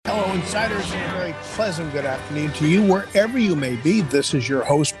Hello, Insiders, and a very pleasant good afternoon to you, wherever you may be. This is your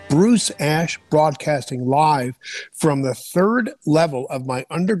host, Bruce Ash, broadcasting live from the third level of my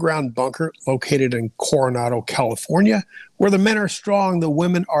underground bunker located in Coronado, California, where the men are strong, the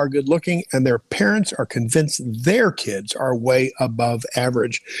women are good looking, and their parents are convinced their kids are way above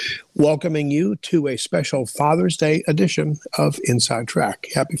average. Welcoming you to a special Father's Day edition of Inside Track.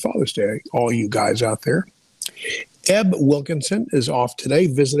 Happy Father's Day, all you guys out there. Eb Wilkinson is off today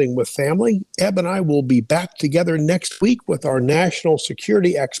visiting with family. Eb and I will be back together next week with our national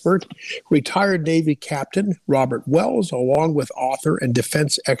security expert, retired Navy Captain Robert Wells, along with author and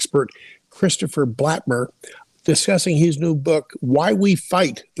defense expert Christopher Blattmer, discussing his new book, Why We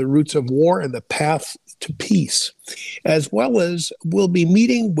Fight, The Roots of War and the Path to Peace, as well as we'll be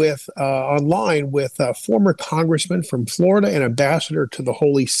meeting with online with a former congressman from Florida and ambassador to the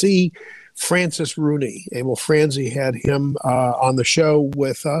Holy See, Francis Rooney. Emil Franzi had him on the show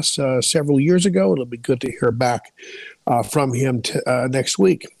with us several years ago. It'll be good to hear back from him next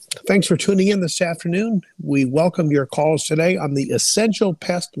week. Thanks for tuning in this afternoon. We welcome your calls today on the Essential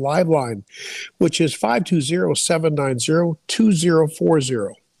Pest Live Line, which is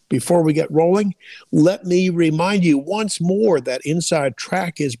 520-790-2040. Before we get rolling, let me remind you once more that Inside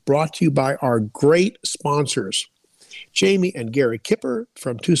Track is brought to you by our great sponsors. Jamie and Gary Kipper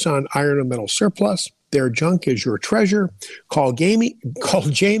from Tucson Iron and Metal Surplus. Their junk is your treasure. Call Jamie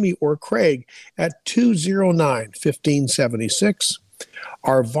or Craig at 209-1576.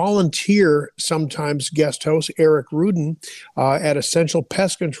 Our volunteer, sometimes guest host, Eric Rudin at Essential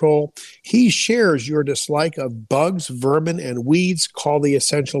Pest Control, he shares your dislike of bugs, vermin, and weeds. Call the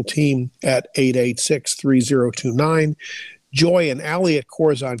Essential team at 886-3029. Joy and Allie at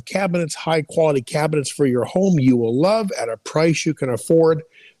Corazon Cabinets, high-quality cabinets for your home you will love at a price you can afford.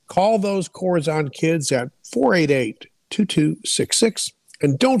 Call those Corazon kids at 488-2266.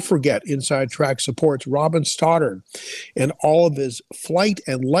 And don't forget, Inside Track supports Robin Stoddard and all of his flight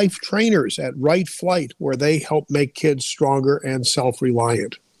and life trainers at Right Flight, where they help make kids stronger and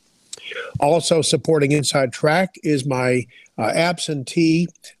self-reliant. Also supporting Inside Track is my absentee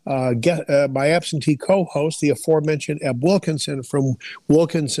co-host, the aforementioned Eb Wilkinson from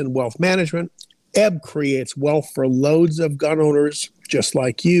Wilkinson Wealth Management. Eb creates wealth for loads of gun owners just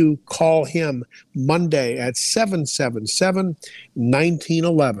like you. Call him Monday at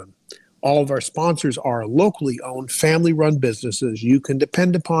 777-1911. All of our sponsors are locally owned, family-run businesses you can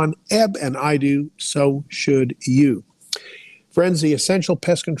depend upon. Eb and I do, so should you. Friends, the Essential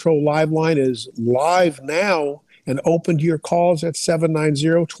Pest Control Live Line is live now and open to your calls at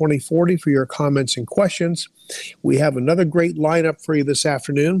 790-2040 for your comments and questions. We have another great lineup for you this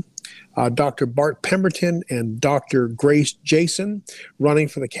afternoon. Dr. Bart Pemberton and Dr. Grace Jason running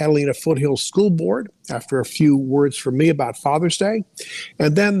for the Catalina Foothills School Board after a few words from me about Father's Day.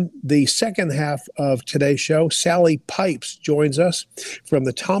 And then the second half of today's show, Sally Pipes joins us from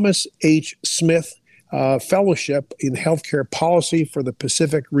the Thomas H. Smith Fellowship in Healthcare Policy for the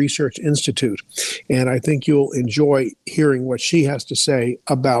Pacific Research Institute. And I think you'll enjoy hearing what she has to say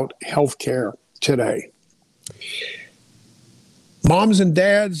about healthcare today. Moms and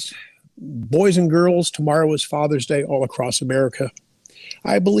dads, boys and girls, tomorrow is Father's Day all across America.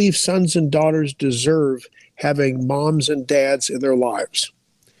 I believe sons and daughters deserve having moms and dads in their lives.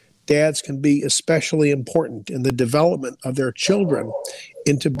 Dads can be especially important in the development of their children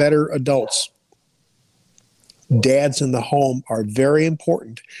into better adults. Dads in the home are very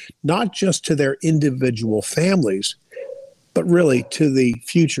important, not just to their individual families, but really to the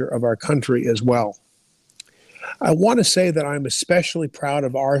future of our country as well. I want to say that I'm especially proud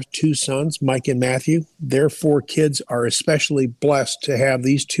of our two sons, Mike and Matthew. Their four kids are especially blessed to have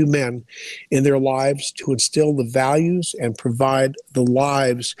these two men in their lives to instill the values and provide the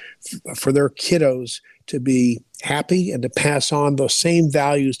lives for their kiddos to be happy and to pass on those same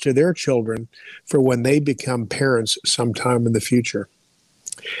values to their children for when they become parents sometime in the future.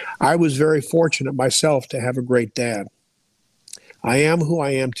 I was very fortunate myself to have a great dad. I am who I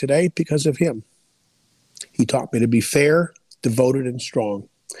am today because of him. He taught me to be fair, devoted, and strong.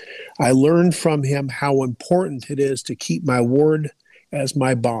 I learned from him how important it is to keep my word as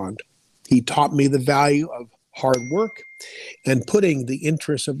my bond. He taught me the value of hard work and putting the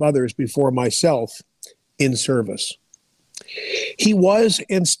interests of others before myself in service. He was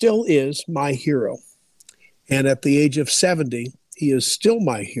and still is my hero. And at the age of 70, he is still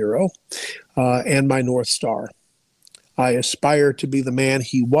my hero and my North Star. I aspire to be the man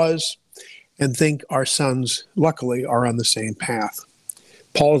he was and think our sons, luckily, are on the same path.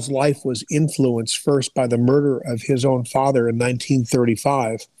 Paul's life was influenced first by the murder of his own father in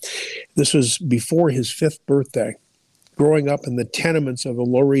 1935. This was before his 5th birthday. Growing up in the tenements of the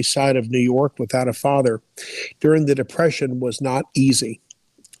Lower East Side of New York without a father during the Depression was not easy.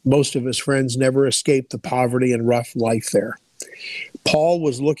 Most of his friends never escaped the poverty and rough life there. Paul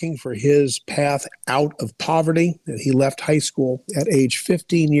was looking for his path out of poverty, and he left high school at age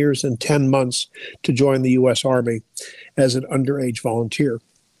 15 years and 10 months to join the U.S. Army as an underage volunteer.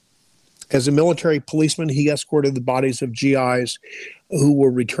 As a military policeman, he escorted the bodies of GIs who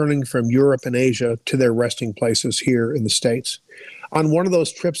were returning from Europe and Asia to their resting places here in the States. On one of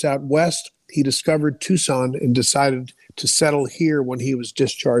those trips out west, he discovered Tucson and decided to settle here when he was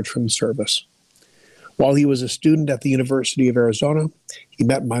discharged from the service. While he was a student at the University of Arizona, he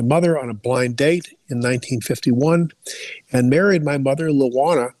met my mother on a blind date in 1951 and married my mother,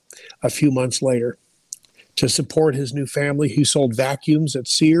 Luana, a few months later. To support his new family, he sold vacuums at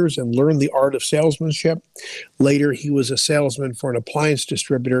Sears and learned the art of salesmanship. Later, he was a salesman for an appliance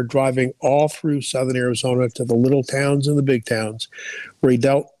distributor, driving all through southern Arizona to the little towns and the big towns, where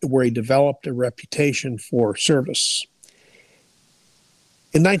he developed a reputation for service.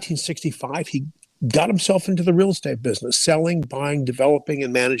 In 1965, he got himself into the real estate business, selling, buying, developing,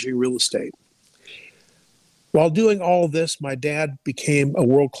 and managing real estate. While doing all of this, my dad became a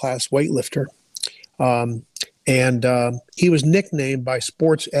world-class weightlifter. He was nicknamed by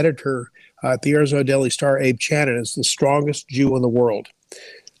sports editor at the Arizona Daily Star, Abe Channon, as the strongest Jew in the world.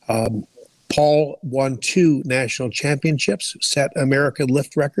 Paul won 2 national championships, set American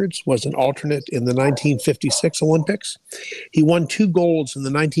lift records, was an alternate in the 1956 Olympics. He won 2 golds in the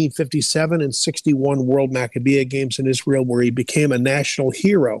 1957 and 61 World Maccabiah Games in Israel, where he became a national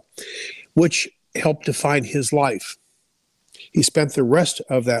hero, which helped define his life. He spent the rest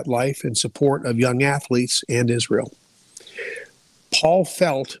of that life in support of young athletes and Israel. Paul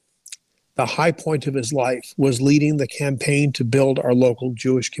felt the high point of his life was leading the campaign to build our local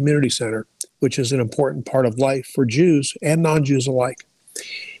Jewish community center, which is an important part of life for Jews and non-Jews alike.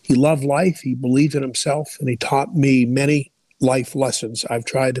 He loved life, he believed in himself, and he taught me many life lessons I've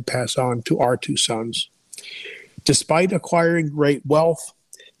tried to pass on to our 2 sons. Despite acquiring great wealth,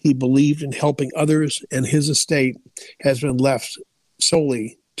 he believed in helping others, and his estate has been left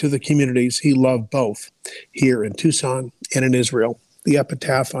solely to the communities he loved both here in Tucson and in Israel. The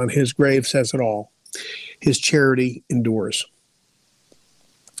epitaph on his grave says it all. His charity endures.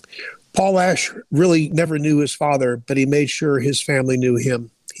 Paul Ash really never knew his father, but he made sure his family knew him.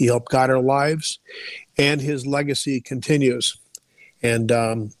 He helped guide our lives, and his legacy continues. And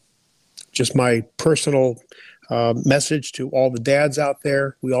just my personal message to all the dads out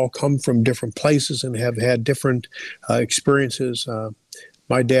there. We all come from different places and have had different experiences.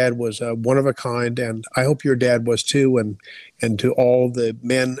 My dad was one of a kind, and I hope your dad was too. And to all the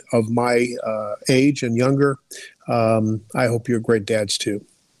men of my age and younger, I hope you're great dads too.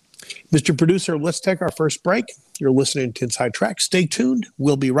 Mr. Producer, let's take our first break. You're listening to Inside Track. Stay tuned.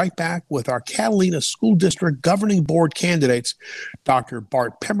 We'll be right back with our Catalina School District Governing Board candidates, Dr.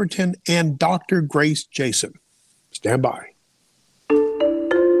 Bart Pemberton and Dr. Grace Jason. Stand by.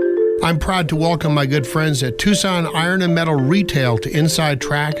 I'm proud to welcome my good friends at Tucson Iron and Metal Retail to Inside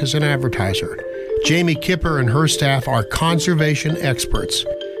Track as an advertiser. Jamie Kipper and her staff are conservation experts.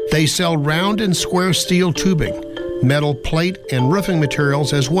 They sell round and square steel tubing, metal plate and roofing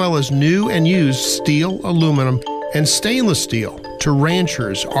materials, as well as new and used steel, aluminum, and stainless steel to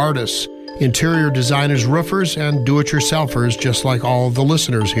ranchers, artists, interior designers, roofers, and do-it-yourselfers, just like all of the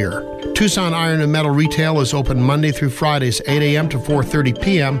listeners here. Tucson Iron and Metal Retail is open Monday through Fridays, 8 a.m. to 4:30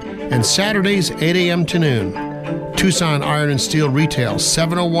 p.m., and Saturdays, 8 a.m. to noon. Tucson Iron and Steel Retail,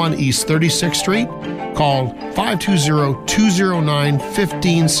 701 East 36th Street. Call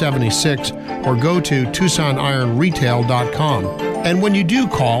 520-209-1576 or go to TucsonIronRetail.com. And when you do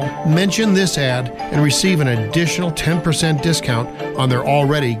call, mention this ad and receive an additional 10% discount on their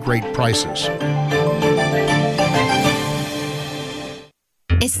already great prices.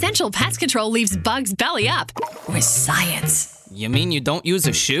 Essential Pest Control leaves bugs belly up with science. You mean you don't use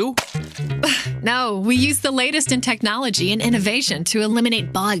a shoe? No, we use the latest in technology and innovation to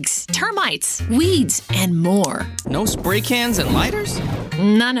eliminate bugs, termites, weeds, and more. No spray cans and lighters?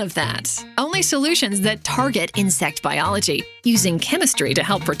 None of that. Only solutions that target insect biology, using chemistry to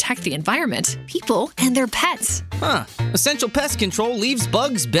help protect the environment, people, and their pets. Huh. Essential Pest Control leaves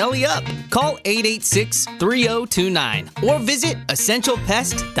bugs belly up. Call 886-3029 or visit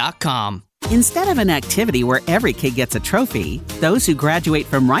essentialpest.com. Instead of an activity where every kid gets a trophy, those who graduate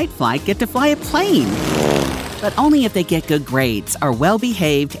from Wright Flight get to fly a plane. But only if they get good grades, are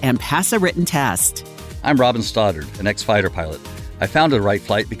well-behaved, and pass a written test. I'm Robin Stoddard, an ex-fighter pilot. I founded Wright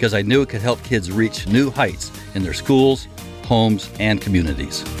Flight because I knew it could help kids reach new heights in their schools, homes and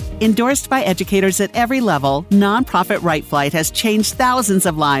communities. Endorsed by educators at every level, nonprofit Right Flight has changed thousands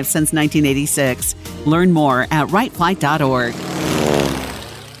of lives since 1986. Learn more at rightflight.org.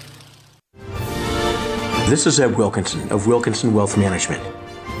 This is Ed Wilkinson of Wilkinson Wealth Management.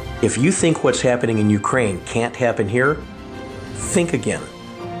 If you think what's happening in Ukraine can't happen here, think again.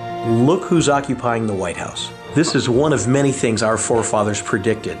 Look who's occupying the White House. This is one of many things our forefathers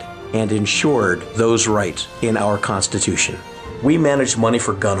predicted and ensured those rights in our Constitution. We manage money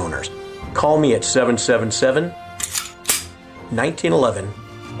for gun owners. Call me at 777-1911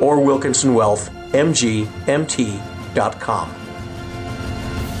 or WilkinsonWealthMGMT.com.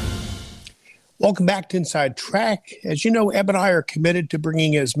 Welcome back to Inside Track. As you know, Eb and I are committed to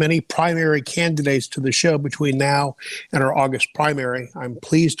bringing as many primary candidates to the show between now and our August primary. I'm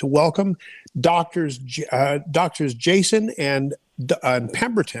pleased to welcome Doctors Jason and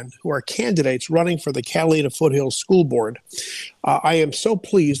Pemberton, who are candidates running for the Catalina Foothills School Board. I am so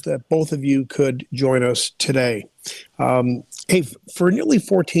pleased that both of you could join us today. Hey, for nearly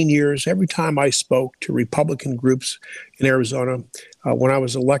 14 years, every time I spoke to Republican groups in Arizona, when I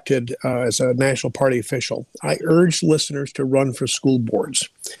was elected as a National Party official, I urged listeners to run for school boards.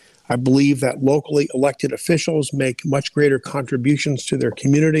 I believe that locally elected officials make much greater contributions to their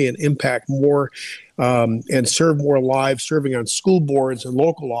community and impact more and serve more lives serving on school boards and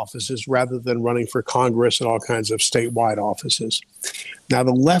local offices rather than running for Congress and all kinds of statewide offices. Now,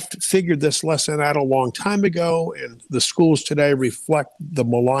 the left figured this lesson out a long time ago, and the schools today reflect the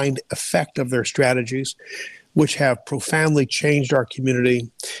malign effect of their strategies, which have profoundly changed our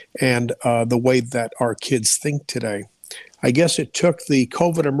community and the way that our kids think today. I guess it took the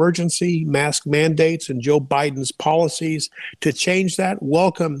COVID emergency, mask mandates, and Joe Biden's policies to change that.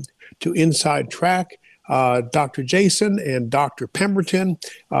 Welcome to Inside Track, Dr. Jason and Dr. Pemberton.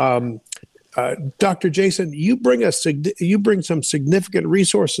 Dr. Jason, you bring some significant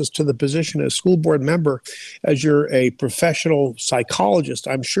resources to the position as school board member, as you're a professional psychologist.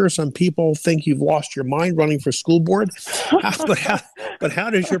 I'm sure some people think you've lost your mind running for school board, but how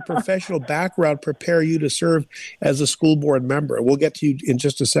does your professional background prepare you to serve as a school board member? We'll get to you in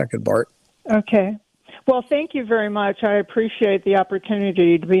just a second, Bart. Okay. Well, thank you very much. I appreciate the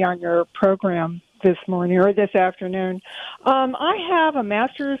opportunity to be on your program this morning or this afternoon. I have a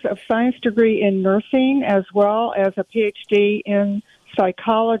Master's of Science degree in nursing as well as a PhD in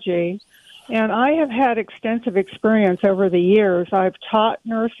psychology, and I have had extensive experience over the years. I've taught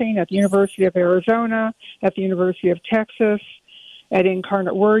nursing at the University of Arizona, at the University of Texas, at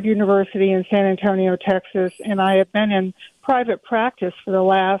Incarnate Word University in San Antonio, Texas, and I have been in private practice for the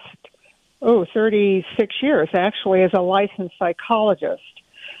last 36 years, actually, as a licensed psychologist.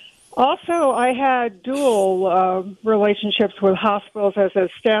 Also, I had dual relationships with hospitals as a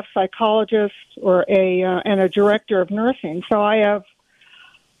staff psychologist and a director of nursing. So I have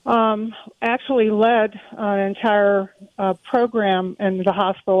actually led an entire program in the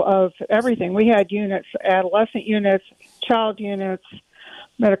hospital of everything. We had units, adolescent units, child units,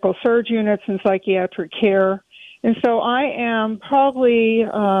 medical surge units, and psychiatric care. And so I am probably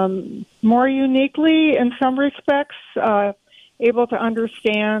more uniquely, in some respects, able to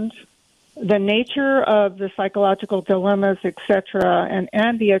understand the nature of the psychological dilemmas, et cetera,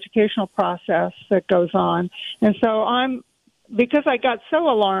 and the educational process that goes on. And so because I got so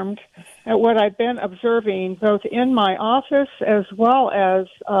alarmed at what I've been observing, both in my office as well as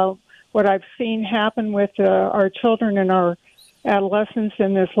what I've seen happen with our children and our adolescents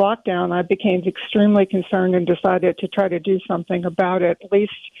in this lockdown, I became extremely concerned and decided to try to do something about it. At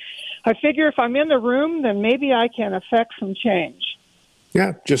least I figure if I'm in the room, then maybe I can affect some change.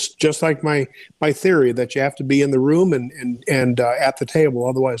 Yeah, just like my theory that you have to be in the room and at the table,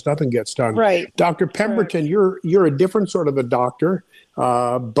 otherwise nothing gets done. Right. Dr. Pemberton, you're a different sort of a doctor,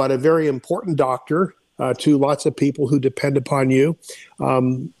 but a very important doctor to lots of people who depend upon you.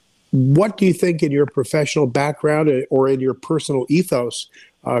 What do you think in your professional background or in your personal ethos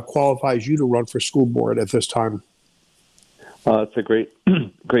qualifies you to run for school board at this time? It's a great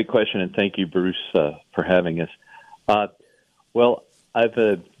question, and thank you, Bruce, for having us. Well, I've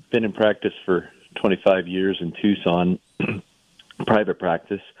been in practice for 25 years in Tucson, private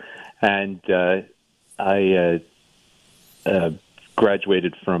practice, and I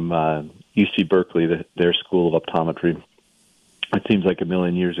graduated from UC Berkeley, their School of Optometry. It seems like a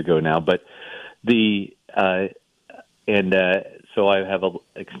million years ago now, but so I have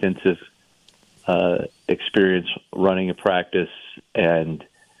extensive experience running a practice, and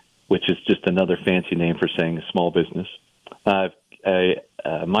which is just another fancy name for saying a small business.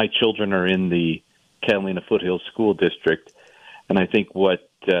 My children are in the Catalina Foothills School District, and I think what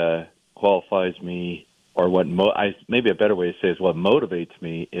qualifies me or maybe a better way to say is what motivates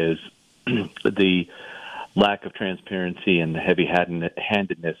me is the lack of transparency and the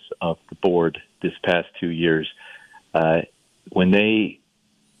heavy-handedness of the board this past 2 years. When they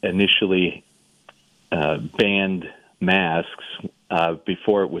initially banned masks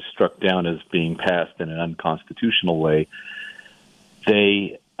before it was struck down as being passed in an unconstitutional way,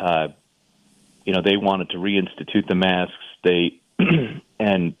 they wanted to reinstitute the masks.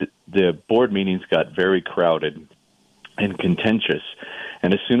 And the board meetings got very crowded and contentious.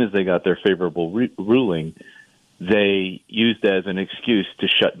 And as soon as they got their favorable ruling, they used as an excuse to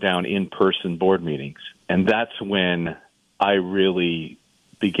shut down in-person board meetings. And that's when I really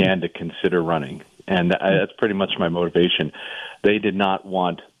began to consider running. And that's pretty much my motivation. They did not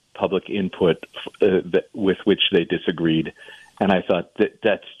want public input with which they disagreed. And I thought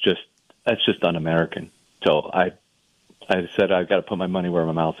that's just un-American. So I said I've got to put my money where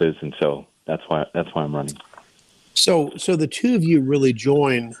my mouth is, and so that's why I'm running. So the two of you really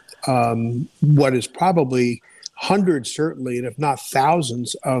join what is probably hundreds, certainly, and if not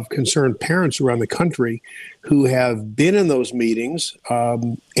thousands, of concerned parents around the country who have been in those meetings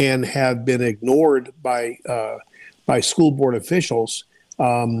and have been ignored by school board officials.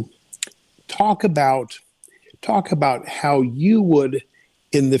 Talk about how you would,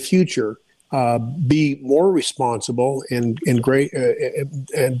 in the future, be more responsible and great.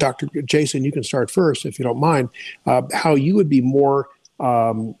 And Dr. Jason, you can start first if you don't mind. How you would be more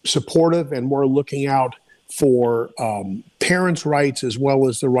supportive and more looking out for parents' rights as well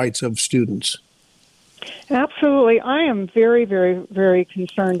as the rights of students. Absolutely. I am very, very, very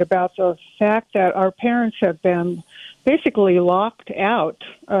concerned about the fact that our parents have been basically locked out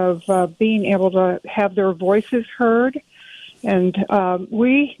of being able to have their voices heard. And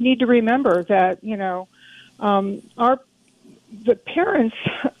we need to remember that, the parents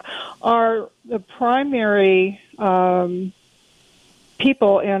are the primary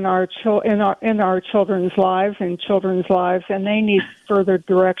people in our children's lives and they need further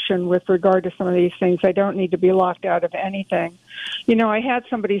direction with regard to some of these things. They don't need to be locked out of anything. I had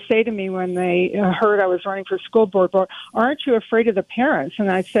somebody say to me when they heard I was running for school board, aren't you afraid of the parents? And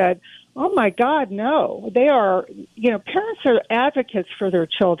I said, oh my God, no. They are, parents are advocates for their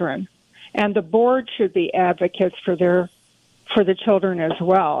children, and the board should be advocates for the children as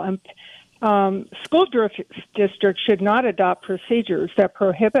well. And school districts should not adopt procedures that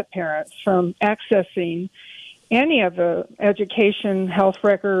prohibit parents from accessing any of the education, health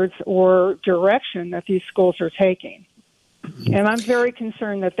records, or direction that these schools are taking. And I'm very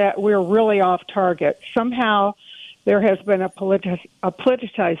concerned that we're really off target. Somehow there has been a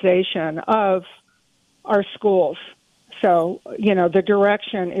politicization of our schools. So, the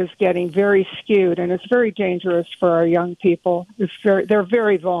direction is getting very skewed, and it's very dangerous for our young people. They're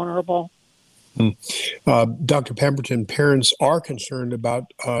very vulnerable. Dr. Pemberton, parents are concerned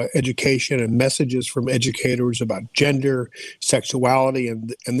about education and messages from educators about gender, sexuality,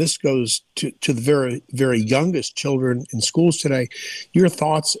 and this goes to the very, very youngest children in schools today. Your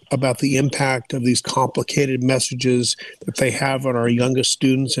thoughts about the impact of these complicated messages that they have on our youngest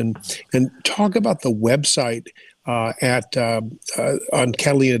students, and talk about the website on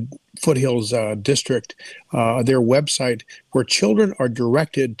Catalina Foothills District, their website, where children are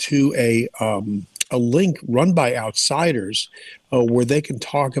directed to a link run by outsiders where they can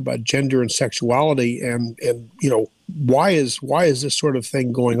talk about gender and sexuality and why is this sort of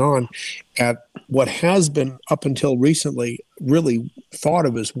thing going on at what has been up until recently really thought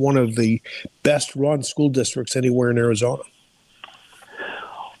of as one of the best run school districts anywhere in Arizona.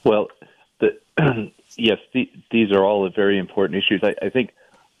 Well, yes, these are all very important issues. I think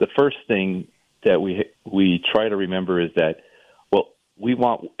the first thing that we try to remember is that, we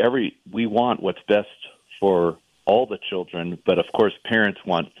want what's best for all the children, but of course parents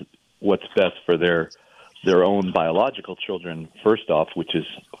want what's best for their own biological children first off, which is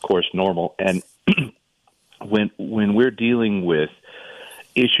of course normal. And when we're dealing with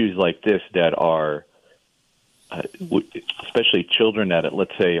issues like this that are especially children that,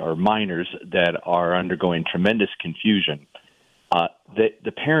 let's say, are minors that are undergoing tremendous confusion,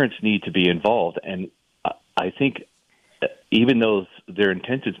 the parents need to be involved. And I think even though their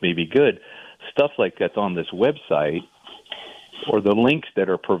intentions may be good, stuff like that's on this website or the links that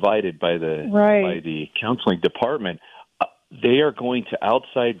are provided by the counseling department, they are going to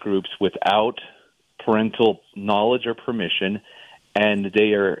outside groups without parental knowledge or permission, and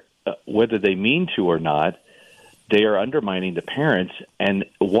they are, whether they mean to or not, they are undermining the parents. And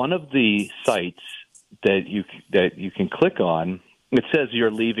one of the sites that you can click on, it says you're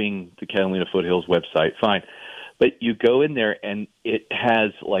leaving the Catalina Foothills website. Fine. But you go in there and it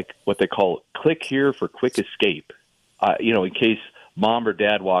has like what they call click here for quick escape. In case mom or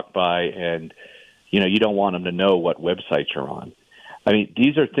dad walk by and, you don't want them to know what websites you're on. I mean,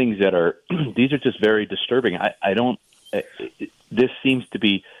 these are things that are, these are just very disturbing. This seems to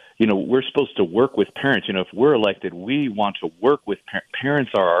be, we're supposed to work with parents. If we're elected, we want to work with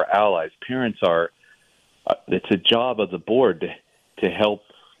parents are our allies. Parents are, it's a job of the board to help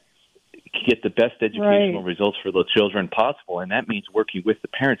get the best educational results for the children possible. And that means working with the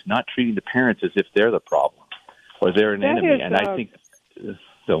parents, not treating the parents as if they're the problem or they're an enemy. And I think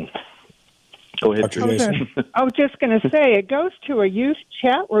so. Go ahead, Jason. I was just going to say, it goes to a youth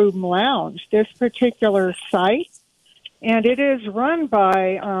chat room lounge, this particular site, and it is run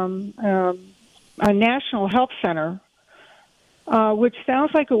by a national health center, which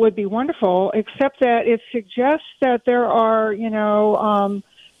sounds like it would be wonderful, except that it suggests that there are,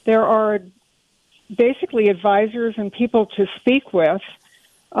 there are basically advisors and people to speak with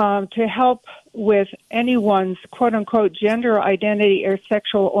to help with anyone's quote-unquote gender identity or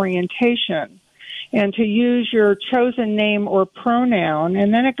sexual orientation, and to use your chosen name or pronoun.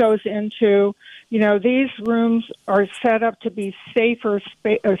 And then it goes into, these rooms are set up to be safe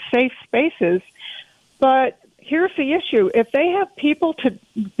spaces. But here's the issue. If they have people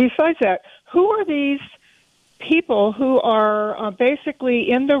besides that, who are these people who are basically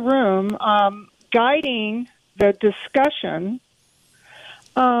in the room guiding the discussion?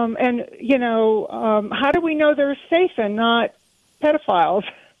 And how do we know they're safe and not pedophiles,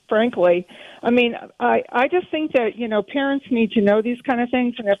 frankly? I mean, I just think that, parents need to know these kind of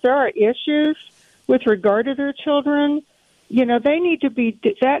things. And if there are issues with regard to their children,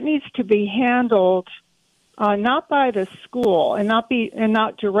 that needs to be handled not by the school and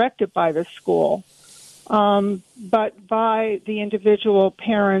not directed by the school, but by the individual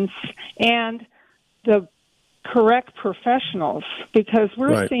parents and the correct professionals, because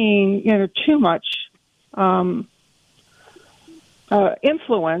we're seeing, too much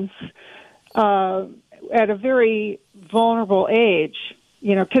influence at a very vulnerable age,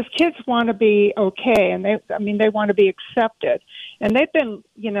 because kids want to be okay, and they want to be accepted, and they've been,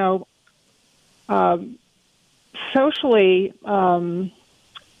 socially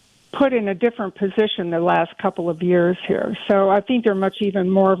put in a different position the last couple of years here. So I think they're much even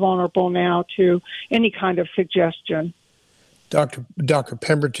more vulnerable now to any kind of suggestion. Dr.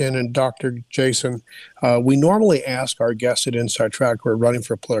 Pemberton and Dr. Jason, we normally ask our guests at Inside Track who are running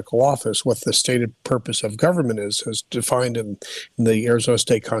for political office what the stated purpose of government is, as defined in the Arizona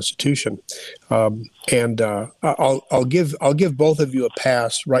State Constitution. I'll give both of you a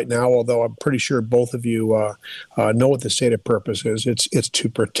pass right now, although I'm pretty sure both of you know what the stated purpose is. It's to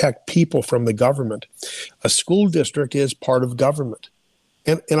protect people from the government. A school district is part of government.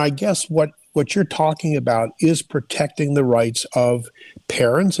 And I guess what you're talking about is protecting the rights of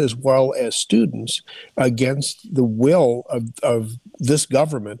parents as well as students against the will of this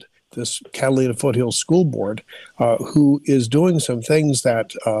government, this Catalina Foothills School Board, who is doing some things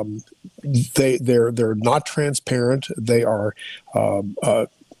that they're not transparent. They are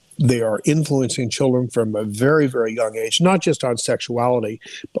influencing children from a very, very young age, not just on sexuality,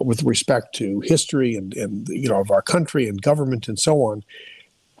 but with respect to history and of our country and government and so on.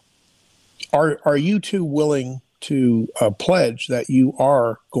 Are you two willing to pledge that you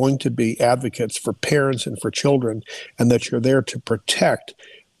are going to be advocates for parents and for children, and that you're there to protect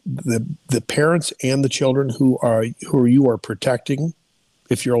the parents and the children who you are protecting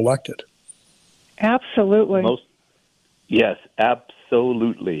if you're elected? Absolutely. Yes,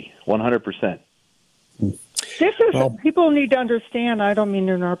 absolutely, 100%. People need to understand. I don't mean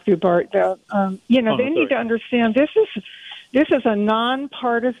to interrupt you, Bart. They need to understand this is a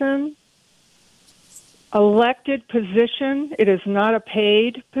nonpartisan elected position. It is not a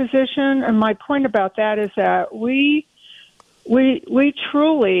paid position. And my point about that is that we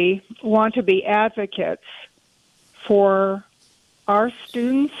truly want to be advocates for our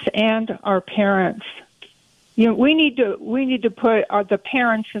students and our parents. We need to put the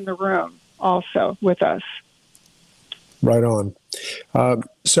parents in the room also with us. Right on.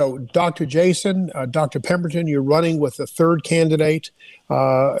 So, Dr. Jason, Dr. Pemberton, you're running with the third candidate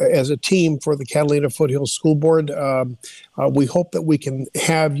as a team for the Catalina Foothills School Board. We hope that we can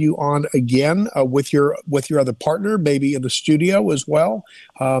have you on again with your other partner, maybe in the studio as well.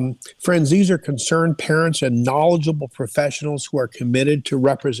 Friends, these are concerned parents and knowledgeable professionals who are committed to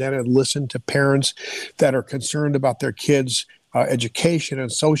represent and listen to parents that are concerned about their kids' education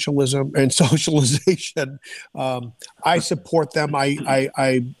and socialism and socialization. I support them.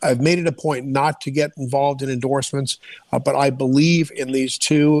 I've made it a point not to get involved in endorsements, but I believe in these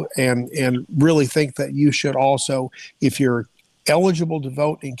two and really think that you should also, if you're eligible to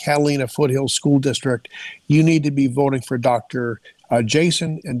vote in Catalina Foothills School District, you need to be voting for Dr.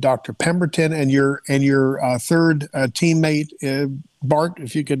 Jason and Dr. Pemberton and your third teammate, Bart,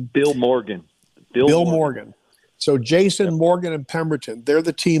 if you could. Bill Morgan. Bill Morgan. So Jason, Morgan, and Pemberton, they're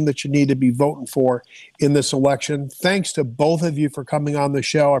the team that you need to be voting for in this election. Thanks to both of you for coming on the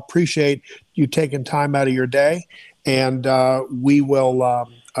show. I appreciate you taking time out of your day, and we will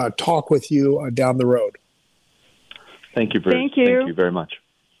talk with you down the road. Thank you, Bruce. Thank you. Thank you very much.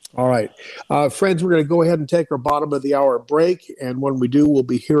 All right. Friends, we're going to go ahead and take our bottom of the hour break. And when we do, we'll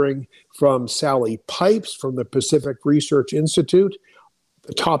be hearing from Sally Pipes from the Pacific Research Institute.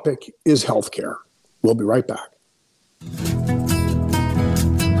 The topic is healthcare. We'll be right back.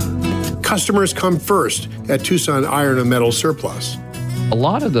 Customers come first at Tucson Iron and Metal Surplus. A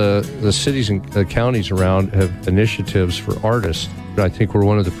lot of the cities and counties around have initiatives for artists. I think we're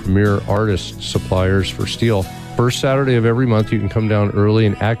one of the premier artist suppliers for steel. First Saturday of every month, you can come down early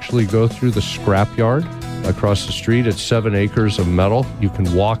and actually go through the scrapyard across the street. It's 7 acres of metal. You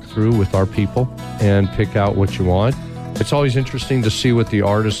can walk through with our people and pick out what you want. It's always interesting to see what the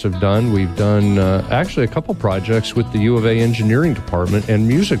artists have done. We've done actually a couple projects with the U of A engineering department and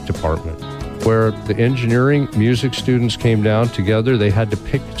music department, where the engineering music students came down together. They had to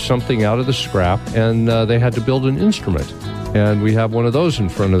pick something out of the scrap, and they had to build an instrument. And we have one of those in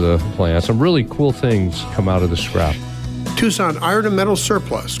front of the plant. Some really cool things come out of the scrap. Tucson Iron and Metal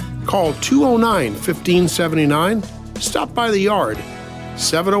Surplus. Call 209-1579. Stop by the yard.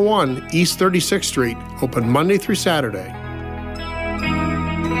 701 East 36th Street. Open Monday through Saturday.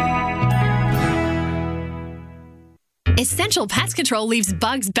 Essential Pest Control leaves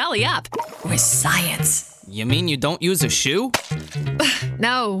bugs belly up with science. You mean you don't use a shoe?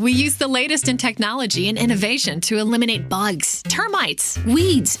 No, we use the latest in technology and innovation to eliminate bugs, termites,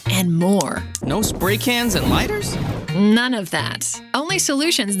 weeds, and more. No spray cans and lighters? None of that. Only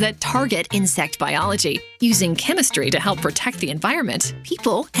solutions that target insect biology, using chemistry to help protect the environment,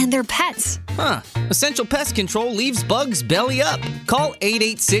 people, and their pets. Huh. Essential Pest Control leaves bugs belly up. Call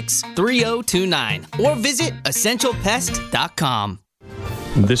 886-3029 or visit essentialpest.com.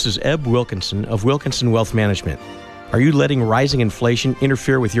 This is Eb Wilkinson of Wilkinson Wealth Management. Are you letting rising inflation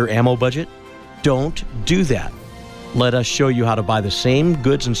interfere with your ammo budget? Don't do that. Let us show you how to buy the same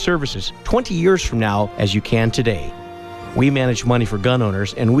goods and services 20 years from now as you can today. We manage money for gun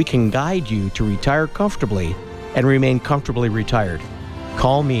owners, and we can guide you to retire comfortably and remain comfortably retired.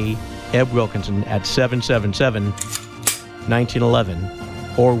 Call me, Eb Wilkinson, at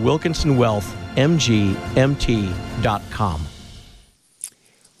 777-1911 or WilkinsonWealthMGMT.com.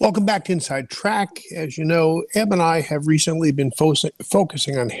 Welcome back to Inside Track. As you know, Eb and I have recently been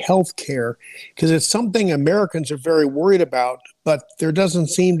focusing on health care because it's something Americans are very worried about, but there doesn't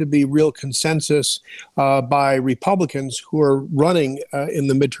seem to be real consensus by Republicans who are running in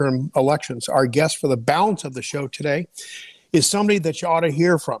the midterm elections. Our guest for the balance of the show today is somebody that you ought to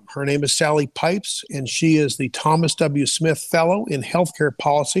hear from. Her name is Sally Pipes, and she is the Thomas W. Smith Fellow in Healthcare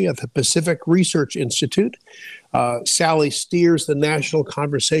Policy at the Pacific Research Institute. Sally steers the national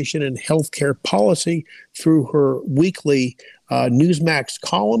conversation in healthcare policy through her weekly Newsmax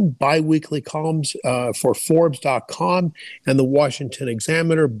column, bi-weekly columns for Forbes.com and the Washington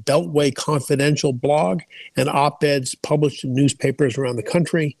Examiner, Beltway Confidential blog, and op-eds published in newspapers around the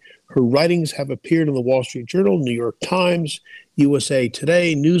country. Her writings have appeared in the Wall Street Journal, New York Times, USA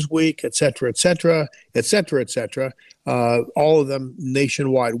Today, Newsweek, et cetera, et cetera, et cetera, et cetera, all of them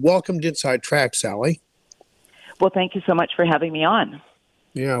nationwide. Welcome to Inside Track, Sally. Well, thank you so much for having me on.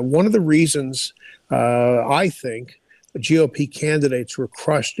 Yeah, one of the reasons I think GOP candidates were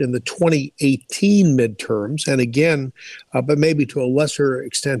crushed in the 2018 midterms, and again, but maybe to a lesser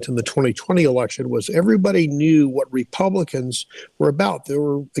extent in the 2020 election, was everybody knew what Republicans were about. They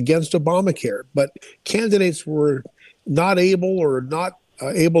were against Obamacare, but candidates were not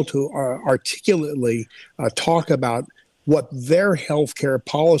able to articulately talk about what their health care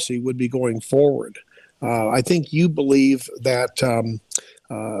policy would be going forward. I think you believe that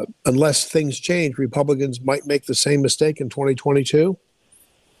unless things change, Republicans might make the same mistake in 2022?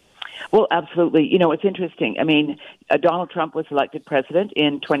 Well, absolutely. You know, it's interesting. I mean, Donald Trump was elected president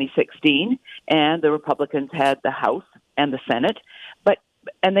in 2016, and the Republicans had the House and the Senate,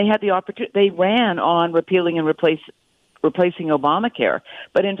 and they had the opportunity. They ran on repealing and replacing Obamacare.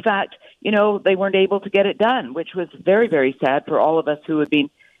 But in fact, you know, they weren't able to get it done, which was very, very sad for all of us who had been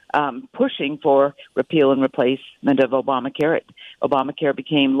pushing for repeal and replacement of Obamacare. Obamacare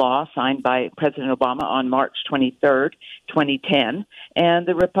became law signed by President Obama on March 23rd, 2010. And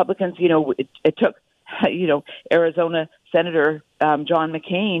the Republicans, it took, Arizona Senator John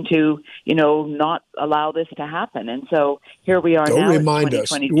McCain to, not allow this to happen. And so here we are now in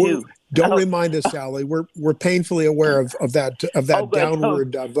 2022. Don't remind us, Sally. We're painfully aware of that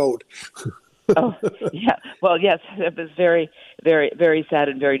downward vote. Oh, yeah. Well, yes, it was very, very, very sad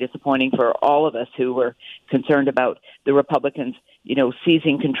and very disappointing for all of us who were concerned about the Republicans,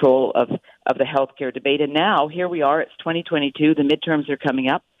 seizing control of the healthcare debate. And now here we are. It's 2022. The midterms are coming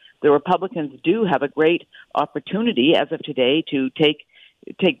up. The Republicans do have a great opportunity as of today to take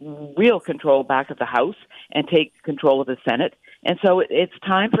real control back of the House and take control of the Senate. And so it's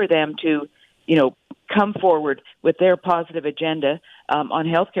time for them to, come forward with their positive agenda on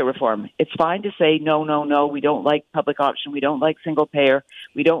healthcare reform. It's fine to say, no, we don't like public option, we don't like single payer,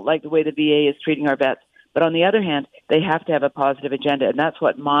 we don't like the way the VA is treating our vets. But on the other hand, they have to have a positive agenda, and that's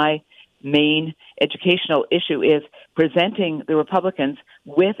what my main educational issue is, presenting the Republicans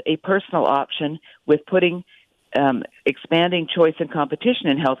with a personal option, with putting expanding choice and competition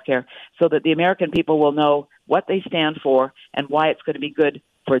in healthcare so that the American people will know what they stand for and why it's going to be good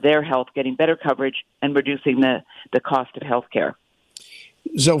for their health, getting better coverage and reducing the cost of healthcare.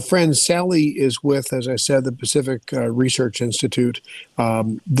 So, friends, Sally is with, as I said, the Pacific Research Institute.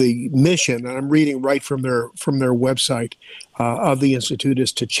 The mission, and I'm reading right from their website, of the Institute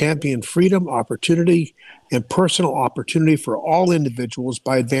is to champion freedom, opportunity, and personal opportunity for all individuals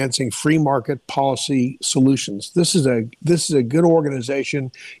by advancing free market policy solutions. This is a good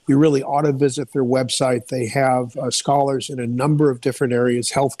organization. You really ought to visit their website. They have scholars in a number of different areas.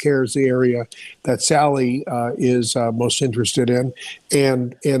 Healthcare is the area that Sally is most interested in,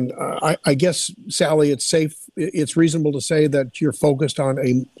 and I guess, Sally, it's reasonable to say that you're focused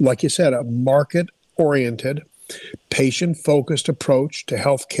on like you said, a market-oriented, patient-focused approach to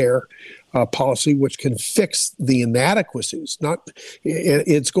healthcare policy, which can fix the inadequacies.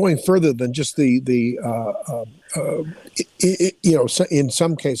 It's going further than just in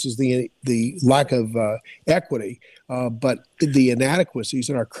some cases the lack of equity, but the inadequacies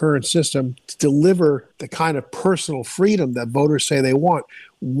in our current system to deliver the kind of personal freedom that voters say they want.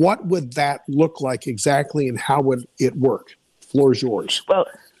 What would that look like exactly, and how would it work? Floor is yours.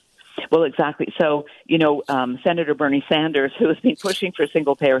 Well, exactly. So, Senator Bernie Sanders, who has been pushing for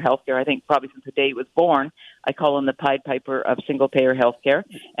single-payer healthcare, I think probably since the day he was born, I call him the Pied Piper of single-payer healthcare.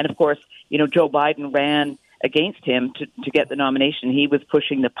 And, of course, Joe Biden ran against him to get the nomination. He was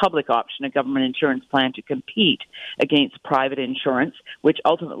pushing the public option, a government insurance plan to compete against private insurance, which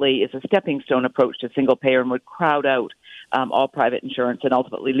ultimately is a stepping stone approach to single-payer and would crowd out all private insurance and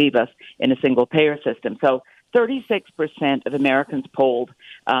ultimately leave us in a single-payer system. So 36% of Americans polled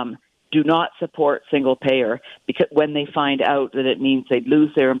do not support single payer because when they find out that it means they'd lose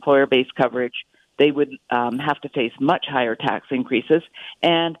their employer-based coverage, they would have to face much higher tax increases,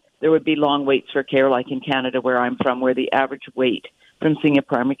 and there would be long waits for care, like in Canada, where I'm from, where the average wait from seeing a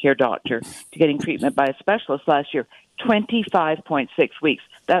primary care doctor to getting treatment by a specialist last year, 25.6 weeks.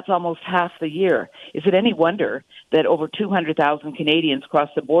 That's almost half the year. Is it any wonder that over 200,000 Canadians cross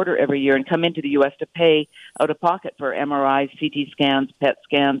the border every year and come into the U.S. to pay out of pocket for MRIs, CT scans, PET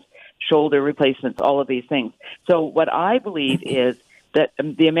scans, shoulder replacements, all of these things? So what I believe is that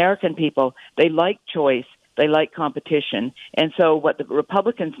the American people, they like choice, they like competition. And so what the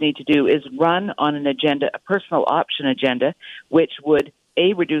Republicans need to do is run on an agenda, a personal option agenda, which would,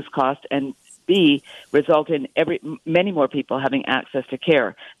 A, reduce cost, and B, result in many more people having access to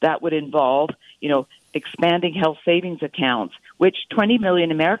care. That would involve, expanding health savings accounts, which 20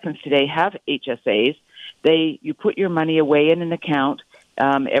 million Americans today have HSAs. You put your money away in an account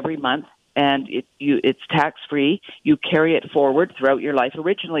every month, and it's tax-free. You carry it forward throughout your life.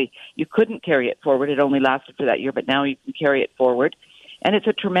 Originally, you couldn't carry it forward. It only lasted for that year, but now you can carry it forward. And it's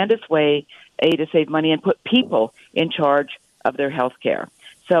a tremendous way, to save money and put people in charge of their health care.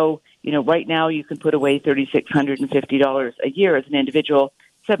 So, right now you can put away $3,650 a year as an individual,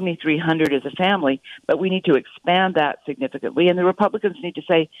 $7,300 as a family, but we need to expand that significantly. And the Republicans need to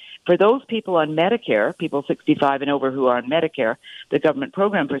say, for those people on Medicare, people 65 and over who are on Medicare, the government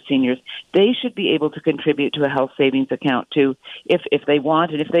program for seniors, they should be able to contribute to a health savings account too, if they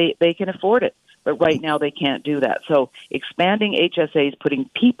want and if they can afford it. But right now they can't do that. So expanding HSAs, putting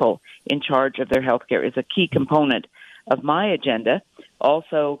people in charge of their health care is a key component of my agenda.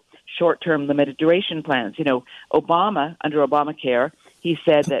 Also, short-term limited duration plans. Obama, under Obamacare, he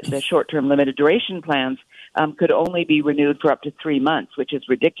said that the short-term limited duration plans could only be renewed for up to 3 months, which is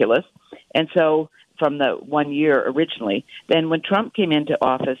ridiculous. And so from the 1 year originally. Then when Trump came into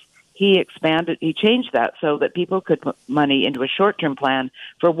office, he changed that so that people could put money into a short-term plan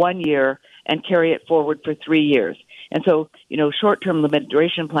for 1 year and carry it forward for 3 years. And so, short-term limited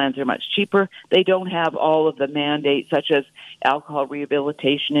duration plans are much cheaper. They don't have all of the mandates such as alcohol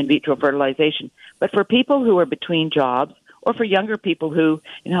rehabilitation, in vitro fertilization. But for people who are between jobs, or for younger people who,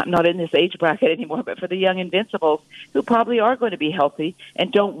 not in this age bracket anymore, but for the young invincibles who probably are going to be healthy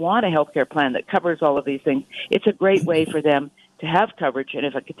and don't want a healthcare plan that covers all of these things, it's a great way for them to have coverage. And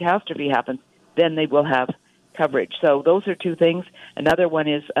if a catastrophe happens, then they will have coverage. So those are two things. Another one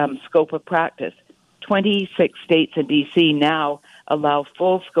is scope of practice. 26 states and D.C. now allow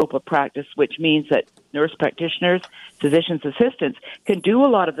full scope of practice, which means that nurse practitioners, physicians' assistants can do a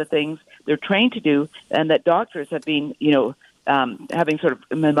lot of the things they're trained to do and that doctors have been, having sort of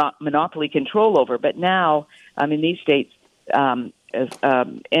monopoly control over. But now, in these states, as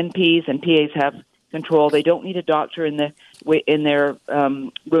NPs and PAs have control. They don't need a doctor in their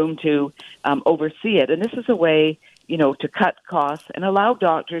room to oversee it. And this is a way, to cut costs and allow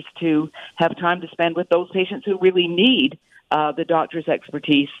doctors to have time to spend with those patients who really need the doctor's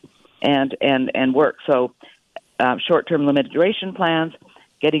expertise and work. So short-term limited duration plans,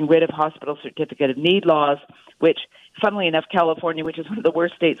 getting rid of hospital certificate of need laws, which, funnily enough, California, which is one of the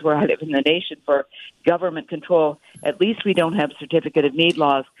worst states where I live in the nation for government control, at least we don't have certificate of need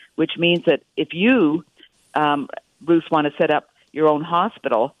laws, which means that if you, Bruce, want to set up your own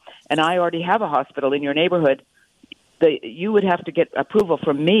hospital, and I already have a hospital in your neighborhood, you would have to get approval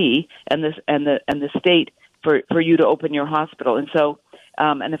from me and the state for you to open your hospital. And so,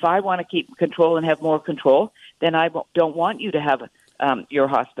 and if I want to keep control and have more control, then I don't want you to have your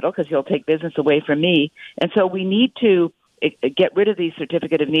hospital because you'll take business away from me. And so we need to get rid of these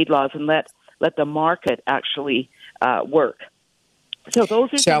certificate of need laws and let the market actually work. So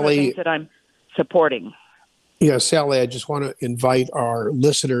those are some of the things that I'm supporting. Yeah, Sally, I just want to invite our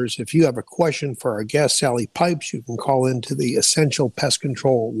listeners, if you have a question for our guest, Sally Pipes, you can call into the Essential Pest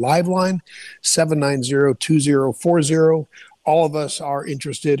Control Live Line, 790-2040. All of us are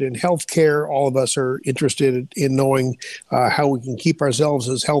interested in healthcare. All of us are interested in knowing how we can keep ourselves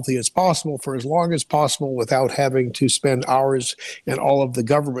as healthy as possible for as long as possible without having to spend hours and all of the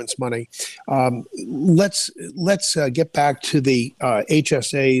government's money. Let's get back to the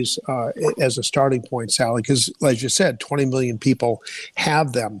HSAs as a starting point, Sally, because as you said, 20 million people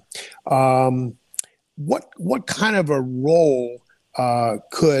have them. What kind of a role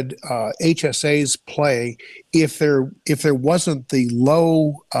could HSAs play if there wasn't the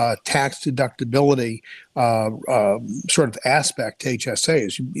low tax deductibility sort of aspect to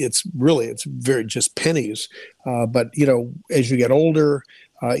HSAs? It's very just pennies. But as you get older,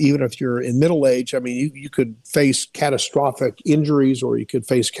 even if you're in middle age, you could face catastrophic injuries or you could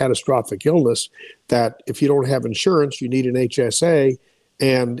face catastrophic illness that if you don't have insurance, you need an HSA.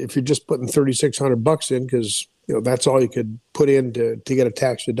 And if you're just putting $3,600 in because that's all you could put in to get a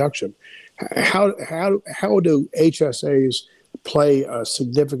tax deduction. How do HSAs play a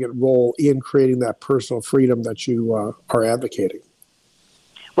significant role in creating that personal freedom that you are advocating?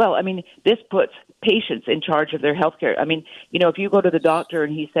 Well, this puts patients in charge of their health care. If you go to the doctor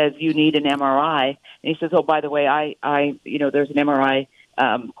and he says you need an MRI, and he says, oh, by the way, I there's an MRI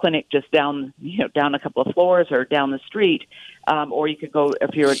clinic just down a couple of floors or down the street. Or you could go,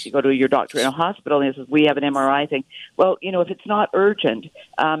 if you go to your doctor in a hospital and he says, we have an MRI thing. Well, if it's not urgent,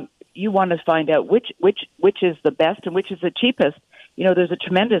 you want to find out which is the best and which is the cheapest. There's a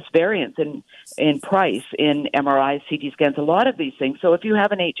tremendous variance in price in MRIs, CT scans, a lot of these things. So if you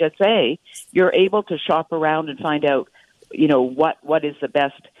have an HSA, you're able to shop around and find out, what is the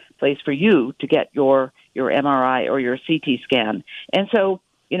best place for you to get your MRI or your CT scan. And so,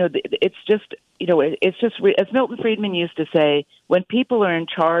 it's just as Milton Friedman used to say, when people are in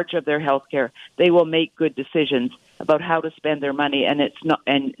charge of their health care, they will make good decisions about how to spend their money,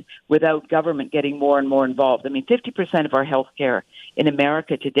 and without government getting more and more involved. 50% of our health care in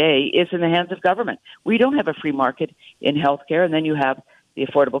America today is in the hands of government. We don't have a free market in health care, and then you have the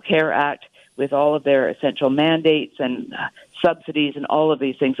Affordable Care Act with all of their essential mandates and subsidies and all of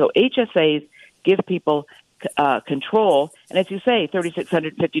these things. So HSAs give people control, and as you say,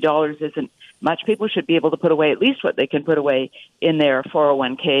 $3,650 isn't much. People should be able to put away at least what they can put away in their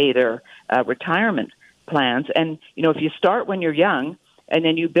 401k, their retirement plans. And if you start when you're young, and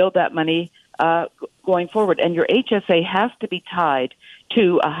then you build that money going forward, and your HSA has to be tied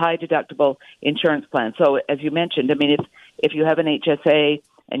to a high deductible insurance plan. So as you mentioned, if you have an HSA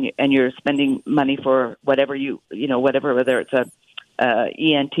and you're spending money for whatever whether it's a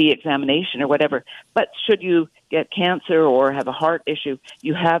ENT examination or whatever. But should you get cancer or have a heart issue,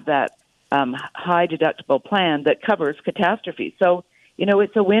 you have that high deductible plan that covers catastrophes. So,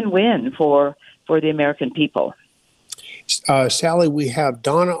 it's a win-win for the American people. Sally, we have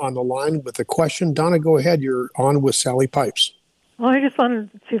Donna on the line with a question. Donna, go ahead. You're on with Sally Pipes. Well, I just wanted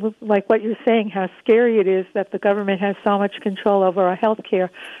to, like what you're saying, how scary it is that the government has so much control over our health care.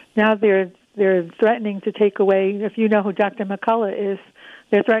 Now they're threatening to take away, if you know who Dr. McCullough is,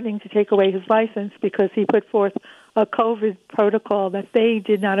 they're threatening to take away his license because he put forth a COVID protocol that they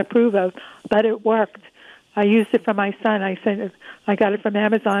did not approve of, but it worked. I used it for my son. I got it from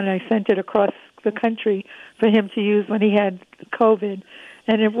Amazon, and I sent it across the country for him to use when he had COVID,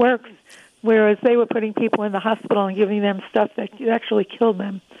 and it works, whereas they were putting people in the hospital and giving them stuff that actually killed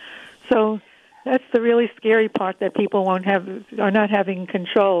them. So that's the really scary part, that people are not having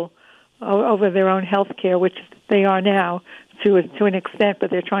control over their own health care, which they are now to an extent, but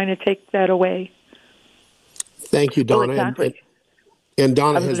they're trying to take that away. Thank you, Donna. Well, exactly. And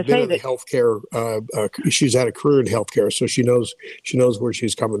Donna has been in the healthcare. She's had a career in healthcare, so she knows where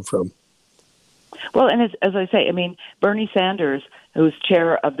she's coming from. Well, and as I say, I mean, Senator Bernie Sanders, who's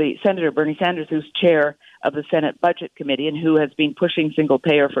chair of the Senate Budget Committee and who has been pushing single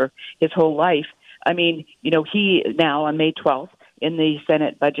payer for his whole life. I mean, he now on May 12th in the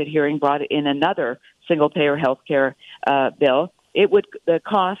Senate budget hearing brought in another single payer health care bill. It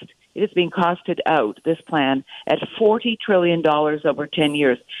is being costed out, this plan, at $40 trillion over 10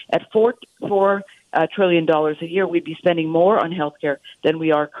 years. At $4 trillion a year, we'd be spending more on healthcare than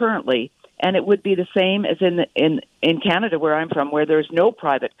we are currently. And it would be the same as in Canada, where I'm from, where there's no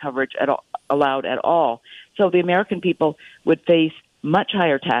private coverage allowed at all. So the American people would face much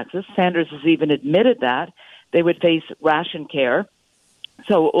higher taxes. Sanders has even admitted that. They would face ration care.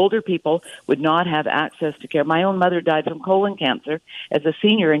 So older people would not have access to care. My own mother died from colon cancer as a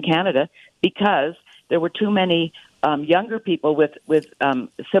senior in Canada because there were too many younger people with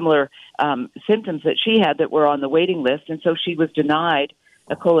similar symptoms that she had that were on the waiting list, and so she was denied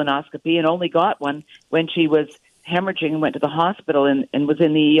a colonoscopy and only got one when she was hemorrhaging and went to the hospital and was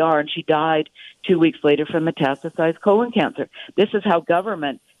in the ER, and she died 2 weeks later from metastasized colon cancer. This is how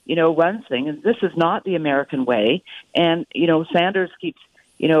government, runs things. This is not the American way. And, Sanders keeps,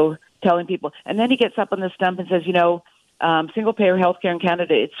 telling people, and then he gets up on the stump and says, single-payer healthcare in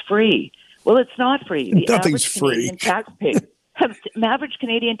Canada, it's free. Well, it's not free. Nothing's free. Average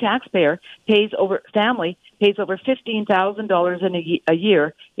Canadian taxpayer pays over $15,000 a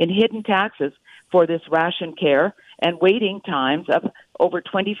year in hidden taxes for this ration care and waiting times of over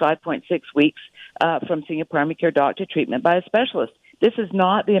 25.6 weeks from seeing a primary care doctor treatment by a specialist. This is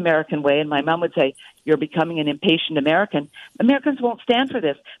not the American way, and my mom would say, you're becoming an impatient American. Americans won't stand for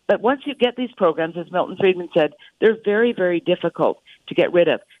this. But once you get these programs, as Milton Friedman said, they're very, very difficult to get rid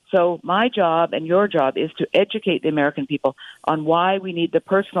of. So my job and your job is to educate the American people on why we need the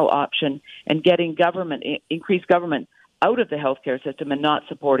personal option and getting increased government out of the healthcare system and not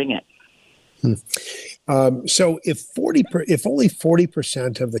supporting it. So if only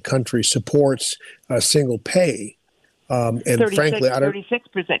 40% of the country supports single pay, and 36, frankly,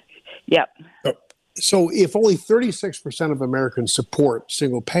 36%. Yeah. So if only 36% of Americans support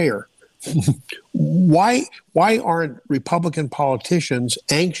single payer, why aren't Republican politicians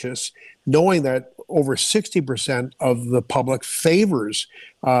anxious, knowing that over 60% of the public favors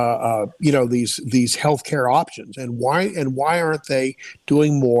these healthcare options, and why aren't they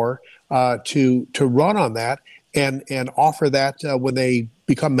doing more to run on that and offer that when they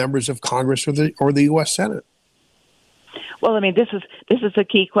become members of Congress or the U.S. Senate? Well, I mean, this is a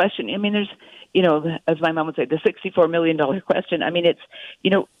key question. I mean, there's, as my mom would say, the $64 million question. I mean, it's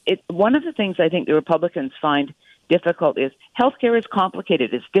one of the things I think the Republicans find difficult is healthcare is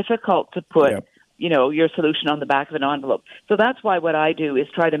complicated. It's difficult to put, your solution on the back of an envelope. So that's why what I do is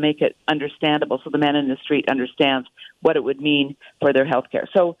try to make it understandable so the man in the street understands what it would mean for their healthcare.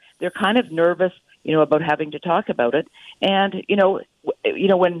 So they're kind of nervous, about having to talk about it. And,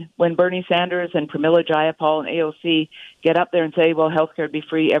 when Bernie Sanders and Pramila Jayapal and AOC get up there and say, well, healthcare would be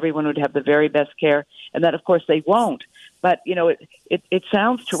free, everyone would have the very best care, and that, of course, they won't. But, it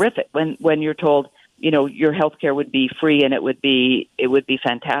sounds terrific when you're told, your healthcare would be free and it would be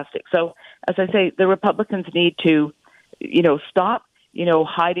fantastic. So, as I say, the Republicans need to, stop,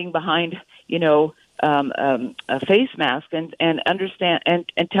 hiding behind, a face mask and understand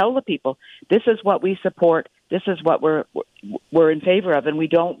and tell the people this is what we support, this is what we're in favor of, and we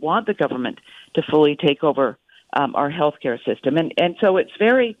don't want the government to fully take over our healthcare system. And so it's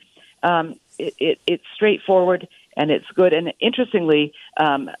very it's straightforward and it's good. And interestingly,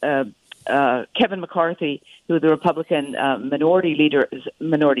 Kevin McCarthy, who the Republican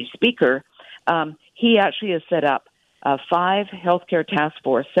minority speaker, he actually has set up 5 healthcare task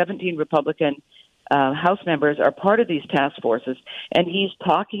force, 17 Republican House members are part of these task forces, and he's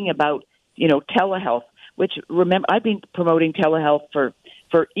talking about, telehealth, which, remember, I've been promoting telehealth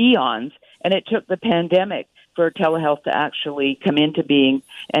for eons, and it took the pandemic for telehealth to actually come into being,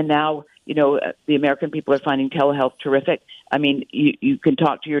 and now, the American people are finding telehealth terrific. I mean, you can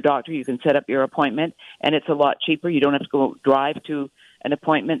talk to your doctor, you can set up your appointment, and it's a lot cheaper. You don't have to go drive to an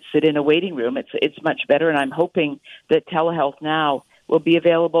appointment, sit in a waiting room. It's much better, and I'm hoping that telehealth now will be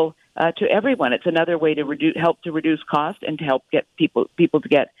available to everyone. It's another way to help to reduce cost and to help get people to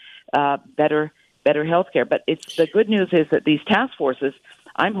get better health care. But the good news is that these task forces,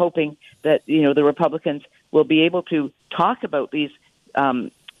 I'm hoping that the Republicans will be able to talk about these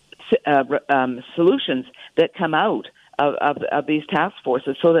solutions that come out of these task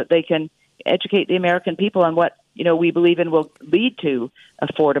forces, so that they can educate the American people on what we believe in will lead to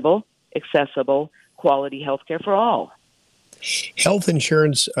affordable, accessible, quality health care for all. Health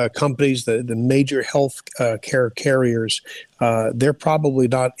insurance companies, the major health care carriers, they're probably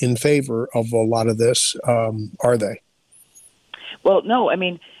not in favor of a lot of this, are they? Well, no. I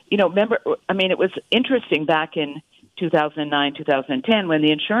mean, remember, it was interesting back in 2009, 2010, when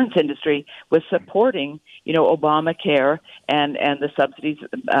the insurance industry was supporting, Obamacare and the subsidies.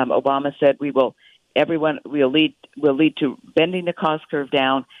 Obama said we'll lead to bending the cost curve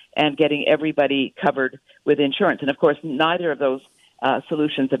down and getting everybody covered with insurance. And of course, neither of those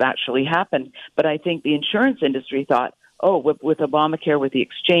solutions have actually happened. But I think the insurance industry thought, with Obamacare, with the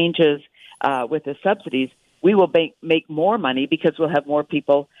exchanges, with the subsidies, we will make more money because we'll have more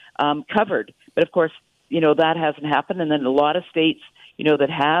people covered. But of course, that hasn't happened. And then a lot of states, that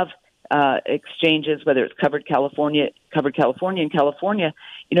have exchanges, whether it's Covered California and California,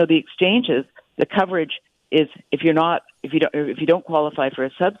 the exchanges, the coverage is if you don't qualify for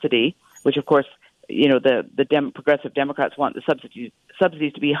a subsidy, which of course, the progressive Democrats want the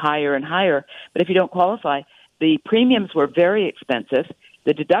subsidies to be higher and higher. But if you don't qualify, the premiums were very expensive.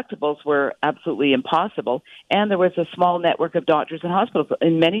 The deductibles were absolutely impossible. And there was a small network of doctors and hospitals.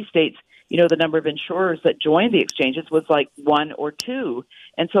 In many states, the number of insurers that joined the exchanges was like 1 or 2.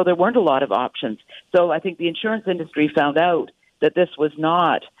 And so there weren't a lot of options. So I think the insurance industry found out that this was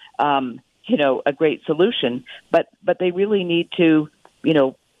not, a great solution, but they really need to,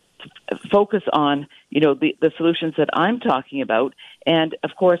 focus on, the solutions that I'm talking about. And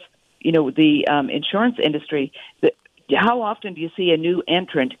of course, the insurance industry, how often do you see a new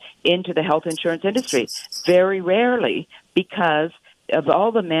entrant into the health insurance industry? Very rarely, because of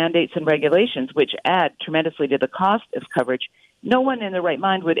all the mandates and regulations, which add tremendously to the cost of coverage. No one in their right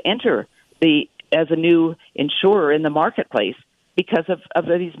mind would enter as a new insurer in the marketplace because of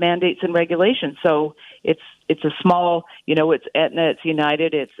these mandates and regulations. So it's a small, it's Aetna, it's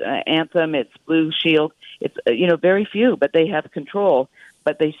United, it's Anthem, it's Blue Shield. It's, very few, but they have control.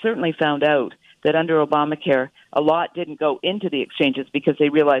 But they certainly found out that under Obamacare, a lot didn't go into the exchanges because they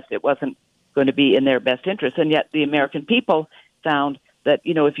realized it wasn't going to be in their best interest. And yet the American people found that,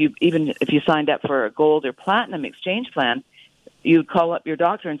 if you signed up for a gold or platinum exchange plan, you'd call up your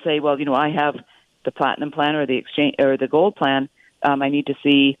doctor and say, well, I have the platinum plan or the exchange or the gold plan. I need to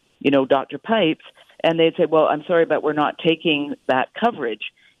see, Dr. Pipes. And they'd say, well, I'm sorry, but we're not taking that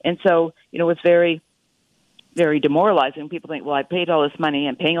coverage. And so, it's very, very demoralizing. People think, well, I paid all this money,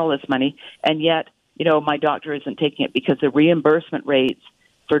 I'm paying all this money, and yet, my doctor isn't taking it because the reimbursement rates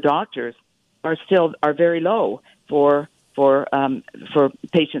for doctors are very low for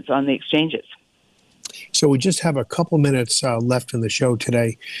patients on the exchanges. So we just have a couple minutes left in the show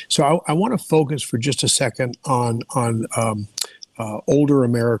today. So I want to focus for just a second on older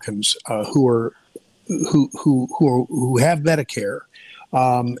Americans who have Medicare,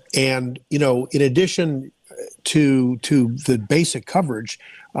 and in addition to the basic coverage,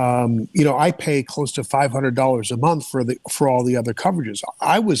 I pay close to $500 a month for all the other coverages.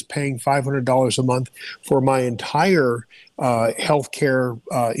 I was paying $500 a month for my entire healthcare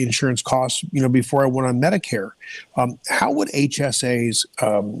insurance costs, before I went on Medicare. How would HSAs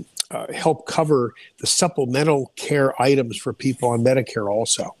help cover the supplemental care items for people on Medicare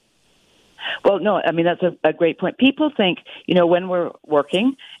also? Well, no, that's a great point. People think, when we're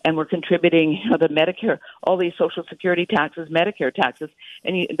working and we're contributing, the Medicare, all these Social Security taxes, Medicare taxes,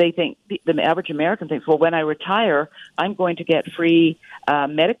 and they think, the average American thinks, well, when I retire, I'm going to get free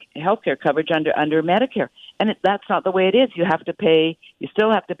healthcare coverage under Medicare. And that's not the way it is. You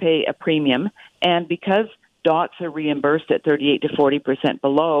still have to pay a premium. And because docs are reimbursed at 38 to 40%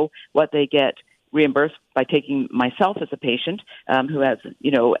 below what they get reimbursed by taking myself as a patient who has,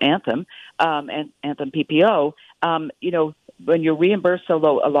 Anthem and Anthem PPO, when you're reimbursed so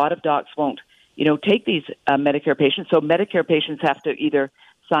low, a lot of docs won't, take these Medicare patients. So Medicare patients have to either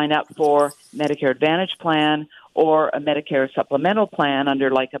sign up for Medicare Advantage plan or a Medicare supplemental plan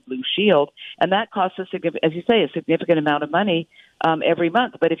under like a Blue Shield. And that costs us, as you say, a significant amount of money every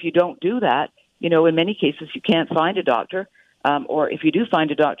month. But if you don't do that, in many cases you can't find a doctor. Or if you do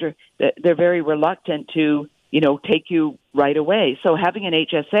find a doctor, they're very reluctant to, take you right away. So having an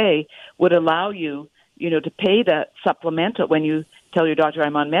HSA would allow you, to pay that supplemental when you tell your doctor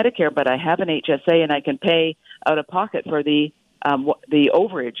I'm on Medicare, but I have an HSA and I can pay out of pocket for the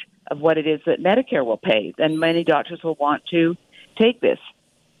overage of what it is that Medicare will pay. And many doctors will want to take this.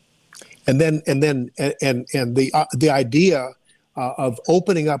 And the idea of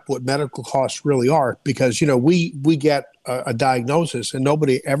opening up what medical costs really are, because we get a diagnosis and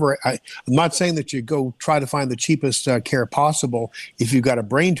nobody ever. I'm not saying that you go try to find the cheapest care possible if you've got a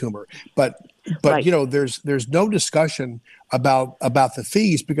brain tumor, but right. There's no discussion about the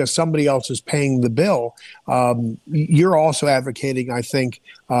fees because somebody else is paying the bill. You're also advocating, I think,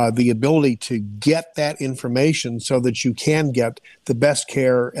 the ability to get that information so that you can get the best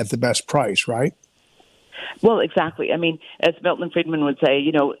care at the best price, right? Well, exactly. I mean, as Milton Friedman would say,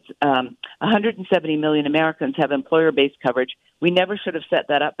 170 million Americans have employer-based coverage. We never should have set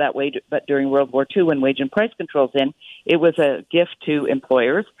that up that way, but during World War II, when wage and price controls in, it was a gift to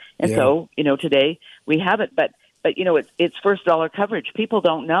employers. And so, today we have it. But it's first dollar coverage. People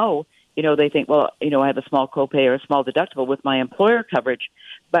don't know. They think, well, I have a small copay or a small deductible with my employer coverage.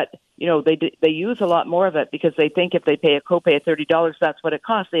 But, they use a lot more of it because they think if they pay a copay of $30, that's what it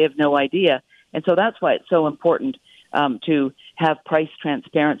costs. They have no idea. And so that's why it's so important to have price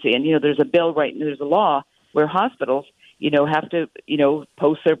transparency. And, there's a bill there's a law where hospitals, have to,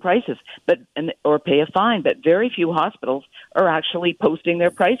 post their prices or pay a fine. But very few hospitals are actually posting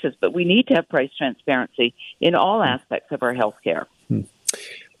their prices. But we need to have price transparency in all aspects of our health care.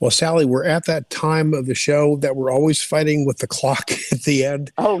 Well, Sally, we're at that time of the show that we're always fighting with the clock at the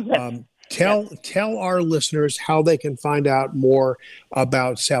end. Oh, yes. Tell our listeners how they can find out more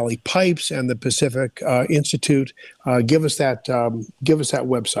about Sally Pipes and the Pacific Institute. Give us that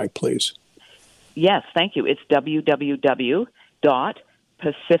website, please. Yes, thank you. It's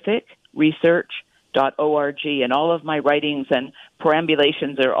www.pacificresearch.org, and all of my writings and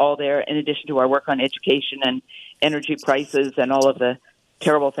perambulations are all there. In addition to our work on education and energy prices and all of the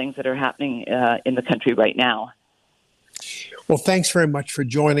terrible things that are happening in the country right now. Well, thanks very much for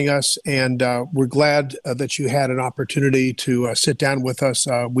joining us, and we're glad that you had an opportunity to sit down with us.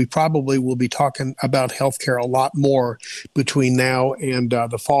 We probably will be talking about healthcare a lot more between now and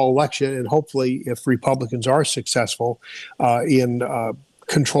the fall election, and hopefully, if Republicans are successful in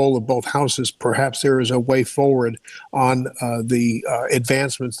control of both houses, perhaps there is a way forward on the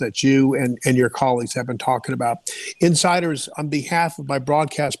advancements that you and your colleagues have been talking about. Insiders, on behalf of my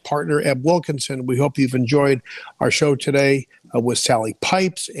broadcast partner, Eb Wilkinson, we hope you've enjoyed our show today with Sally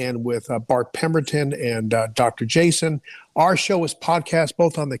Pipes and with Bart Pemberton and Dr. Jason. Our show is podcast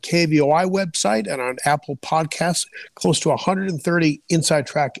both on the KVOI website and on Apple Podcasts. Close to 130 Inside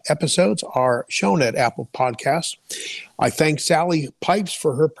Track episodes are shown at Apple Podcasts. I thank Sally Pipes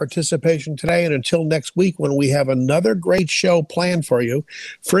for her participation today. And until next week, when we have another great show planned for you,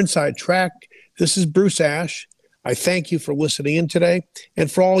 for Inside Track, this is Bruce Ash. I thank you for listening in today.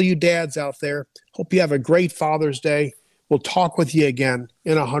 And for all you dads out there, hope you have a great Father's Day. We'll talk with you again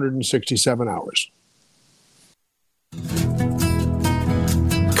in 167 hours.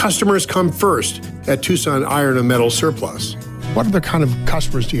 Customers come first at Tucson Iron and Metal Surplus. What other kind of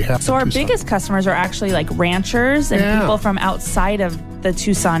customers do you have? So our biggest customers are actually like ranchers and people from outside of the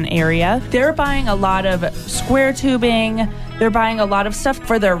Tucson area. They're buying a lot of square tubing. They're buying a lot of stuff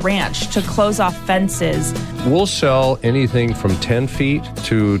for their ranch to close off fences. We'll sell anything from 10 feet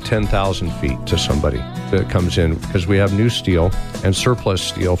to 10,000 feet to somebody that comes in because we have new steel and surplus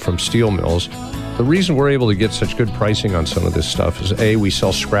steel from steel mills. The reason we're able to get such good pricing on some of this stuff is A, we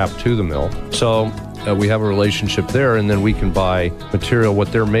sell scrap to the mill. So we have a relationship there, and then we can buy material,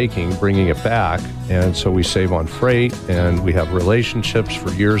 what they're making, bringing it back. And so we save on freight, and we have relationships for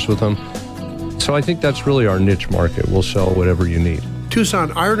years with them. So I think that's really our niche market. We'll sell whatever you need.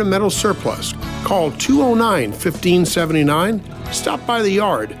 Tucson Iron and Metal Surplus. Call 209-1579. Stop by the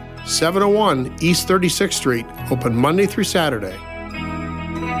yard, 701 East 36th Street, open Monday through Saturday.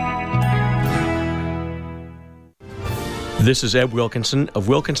 This is Ed Wilkinson of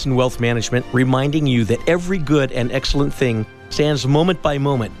Wilkinson Wealth Management, reminding you that every good and excellent thing stands moment by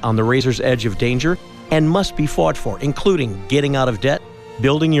moment on the razor's edge of danger and must be fought for, including getting out of debt,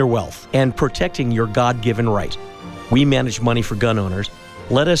 building your wealth, and protecting your God-given right. We manage money for gun owners.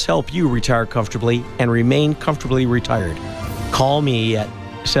 Let us help you retire comfortably and remain comfortably retired. Call me at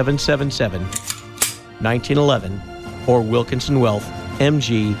 888-777-1911 or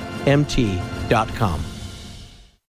WilkinsonWealthMGMT.com.